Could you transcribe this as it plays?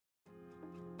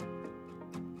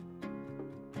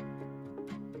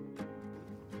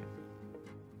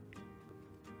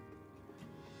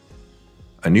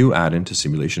A new add-in to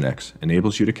SimulationX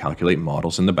enables you to calculate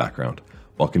models in the background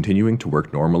while continuing to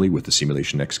work normally with the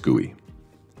SimulationX GUI.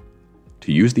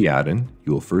 To use the add-in,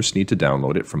 you will first need to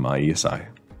download it from MyESI.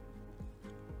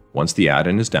 Once the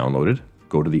add-in is downloaded,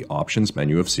 go to the Options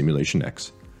menu of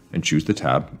SimulationX and choose the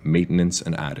tab Maintenance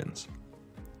and Add-ins.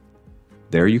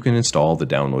 There you can install the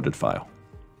downloaded file.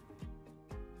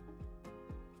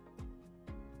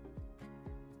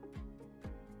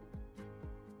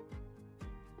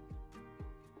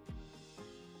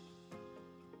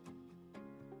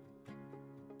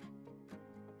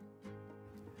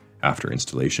 After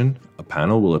installation, a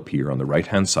panel will appear on the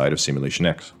right-hand side of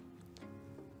SimulationX.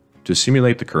 To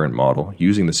simulate the current model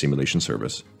using the simulation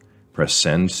service, press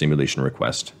Send Simulation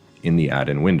Request in the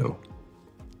add-in window.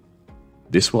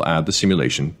 This will add the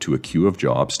simulation to a queue of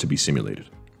jobs to be simulated.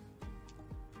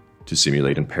 To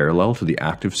simulate in parallel to the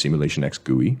active SimulationX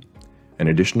GUI, an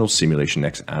additional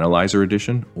SimulationX Analyzer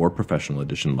Edition or Professional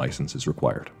Edition license is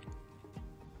required.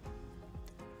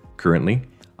 Currently,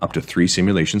 up to 3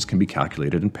 simulations can be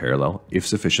calculated in parallel if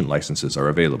sufficient licenses are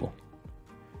available.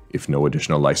 If no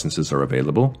additional licenses are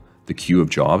available, the queue of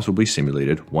jobs will be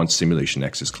simulated once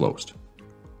SimulationX is closed.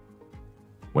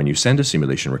 When you send a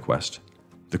simulation request,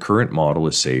 the current model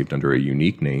is saved under a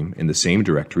unique name in the same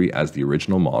directory as the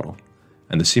original model,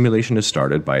 and the simulation is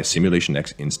started by a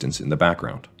SimulationX instance in the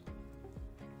background.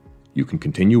 You can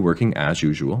continue working as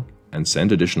usual and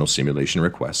send additional simulation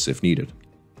requests if needed.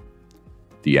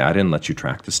 The add-in lets you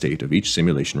track the state of each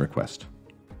simulation request.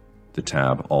 The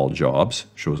tab All Jobs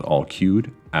shows all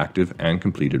queued, active, and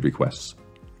completed requests.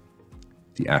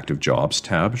 The Active Jobs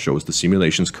tab shows the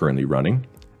simulations currently running,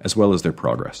 as well as their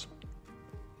progress.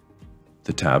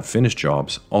 The tab Finish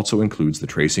Jobs also includes the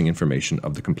tracing information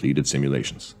of the completed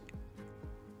simulations.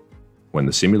 When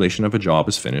the simulation of a job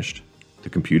is finished, the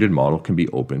computed model can be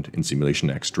opened in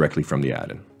SimulationX directly from the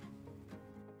add-in.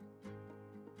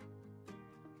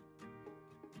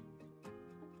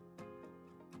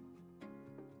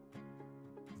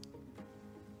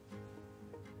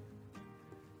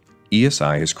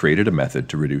 ESI has created a method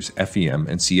to reduce FEM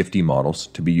and CFD models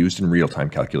to be used in real-time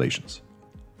calculations.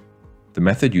 The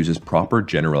method uses proper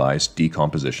generalized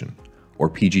decomposition, or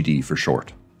PGD for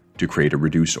short, to create a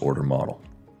reduced order model.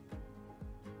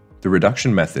 The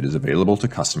reduction method is available to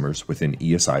customers within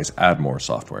ESI's Add More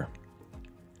software.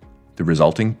 The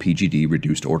resulting PGD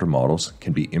reduced order models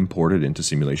can be imported into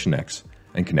SimulationX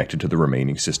and connected to the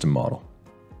remaining system model.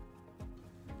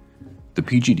 The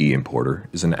PGD Importer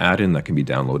is an add-in that can be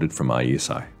downloaded from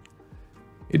MyESI.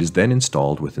 It is then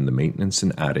installed within the Maintenance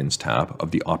and Add-ins tab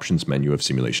of the Options menu of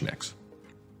SimulationX.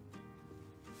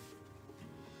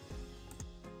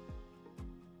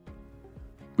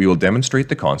 We will demonstrate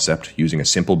the concept using a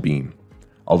simple beam,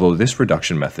 although this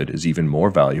reduction method is even more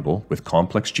valuable with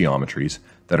complex geometries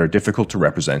that are difficult to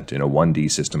represent in a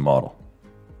 1D system model.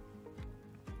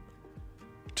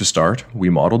 To start, we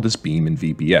modeled this beam in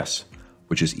VBS,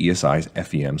 which is ESI's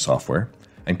FEM software,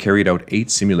 and carried out 8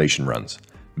 simulation runs,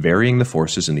 varying the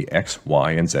forces in the X,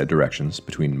 Y, and Z directions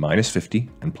between -50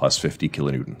 and +50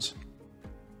 kilonewtons.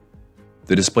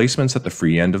 The displacements at the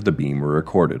free end of the beam were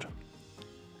recorded.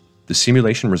 The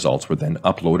simulation results were then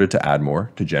uploaded to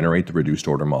AddMore to generate the reduced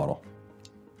order model.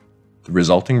 The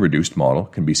resulting reduced model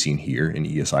can be seen here in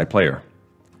ESI Player.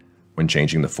 When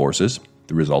changing the forces,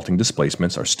 the resulting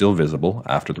displacements are still visible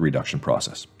after the reduction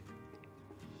process.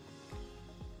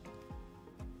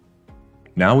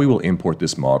 Now we will import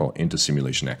this model into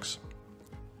SimulationX.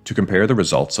 To compare the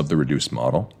results of the reduced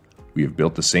model, we have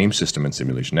built the same system in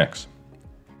SimulationX.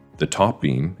 The top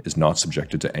beam is not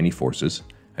subjected to any forces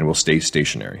and will stay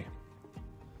stationary.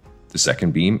 The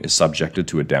second beam is subjected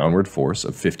to a downward force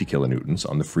of 50 kilonewtons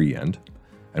on the free end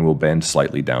and will bend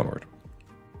slightly downward.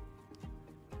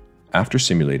 After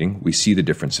simulating, we see the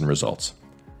difference in results.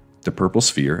 The purple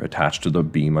sphere attached to the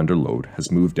beam under load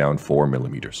has moved down 4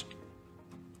 millimeters.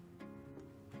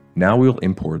 Now we will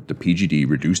import the PGD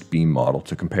reduced beam model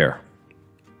to compare.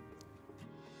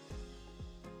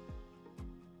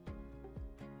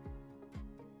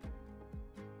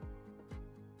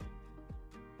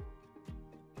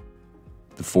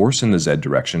 The force in the Z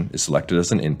direction is selected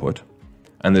as an input,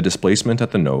 and the displacement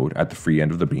at the node at the free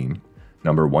end of the beam,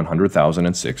 number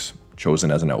 100,006,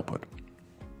 chosen as an output.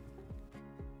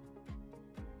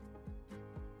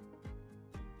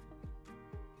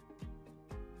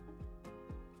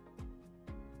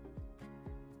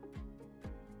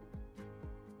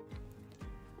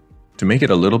 To make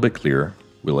it a little bit clearer,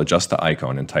 we'll adjust the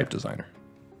icon in Type Designer.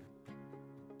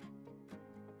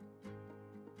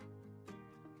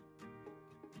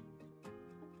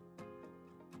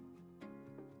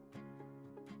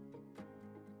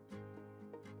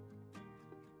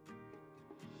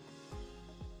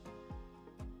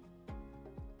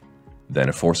 Then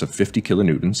a force of 50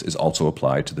 kilonewtons is also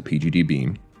applied to the PGD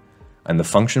beam, and the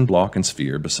function block and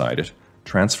sphere beside it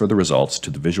transfer the results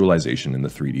to the visualization in the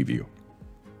 3D view.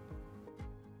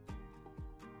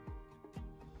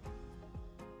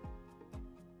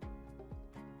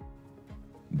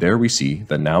 There we see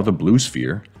that now the blue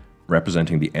sphere,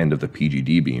 representing the end of the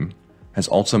PGD beam, has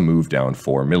also moved down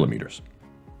 4 millimeters.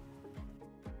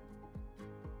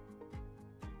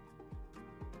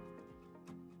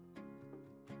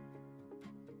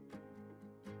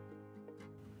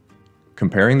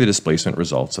 Comparing the displacement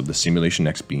results of the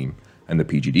SimulationX beam and the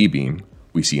PGD beam,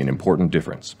 we see an important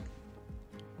difference.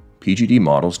 PGD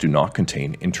models do not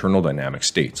contain internal dynamic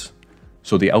states,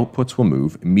 so the outputs will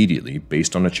move immediately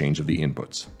based on a change of the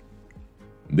inputs.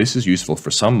 This is useful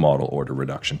for some model order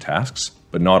reduction tasks,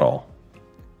 but not all.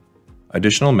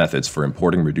 Additional methods for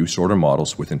importing reduced order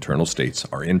models with internal states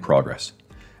are in progress,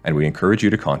 and we encourage you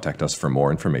to contact us for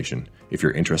more information if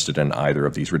you're interested in either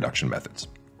of these reduction methods.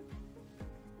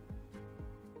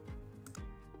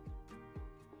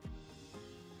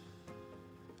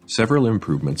 Several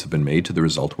improvements have been made to the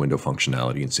result window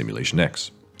functionality in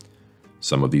SimulationX.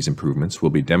 Some of these improvements will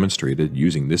be demonstrated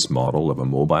using this model of a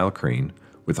mobile crane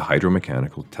with a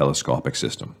hydromechanical telescopic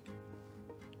system.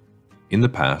 In the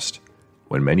past,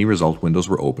 when many result windows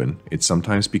were open, it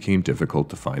sometimes became difficult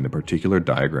to find the particular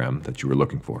diagram that you were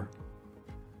looking for.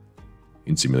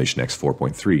 In SimulationX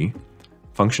 4.3,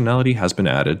 functionality has been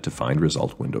added to find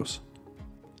result windows.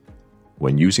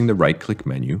 When using the right-click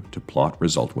menu to plot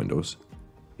result windows,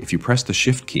 if you press the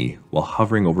Shift key while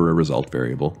hovering over a result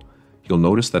variable, you'll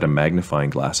notice that a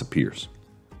magnifying glass appears.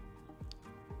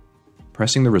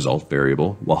 Pressing the result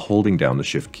variable while holding down the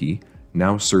Shift key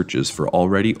now searches for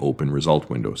already open result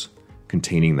windows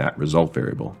containing that result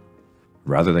variable,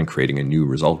 rather than creating a new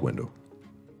result window.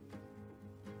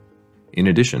 In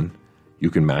addition,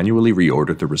 you can manually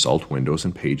reorder the result windows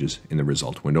and pages in the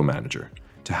Result Window Manager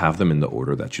to have them in the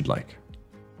order that you'd like.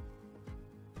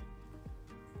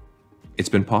 It's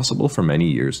been possible for many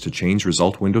years to change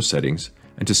result window settings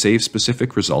and to save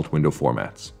specific result window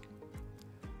formats.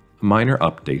 A minor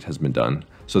update has been done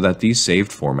so that these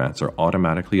saved formats are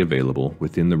automatically available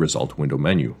within the result window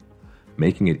menu,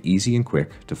 making it easy and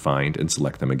quick to find and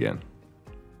select them again.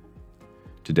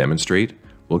 To demonstrate,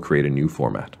 we'll create a new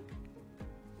format.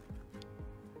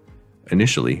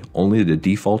 Initially, only the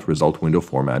default result window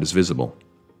format is visible.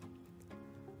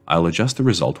 I'll adjust the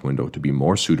result window to be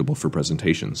more suitable for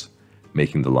presentations,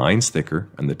 making the lines thicker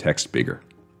and the text bigger.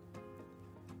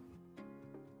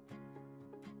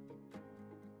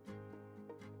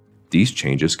 These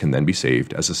changes can then be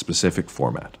saved as a specific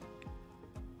format.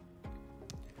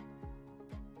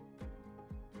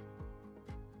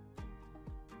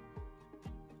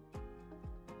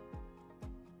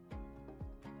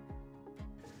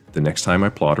 The next time I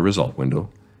plot a result window,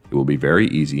 it will be very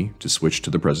easy to switch to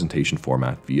the presentation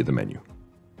format via the menu.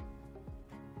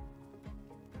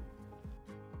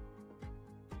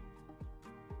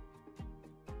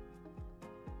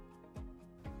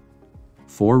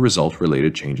 Four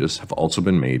result-related changes have also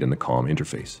been made in the COM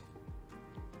interface.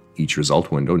 Each result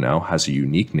window now has a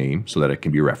unique name so that it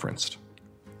can be referenced.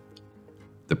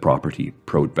 The property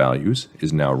prot values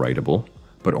is now writable,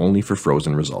 but only for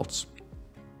frozen results.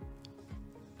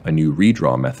 A new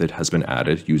redraw method has been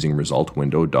added using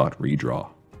resultWindow.redraw.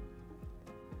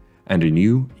 And a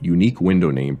new unique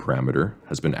window name parameter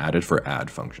has been added for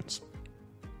add functions.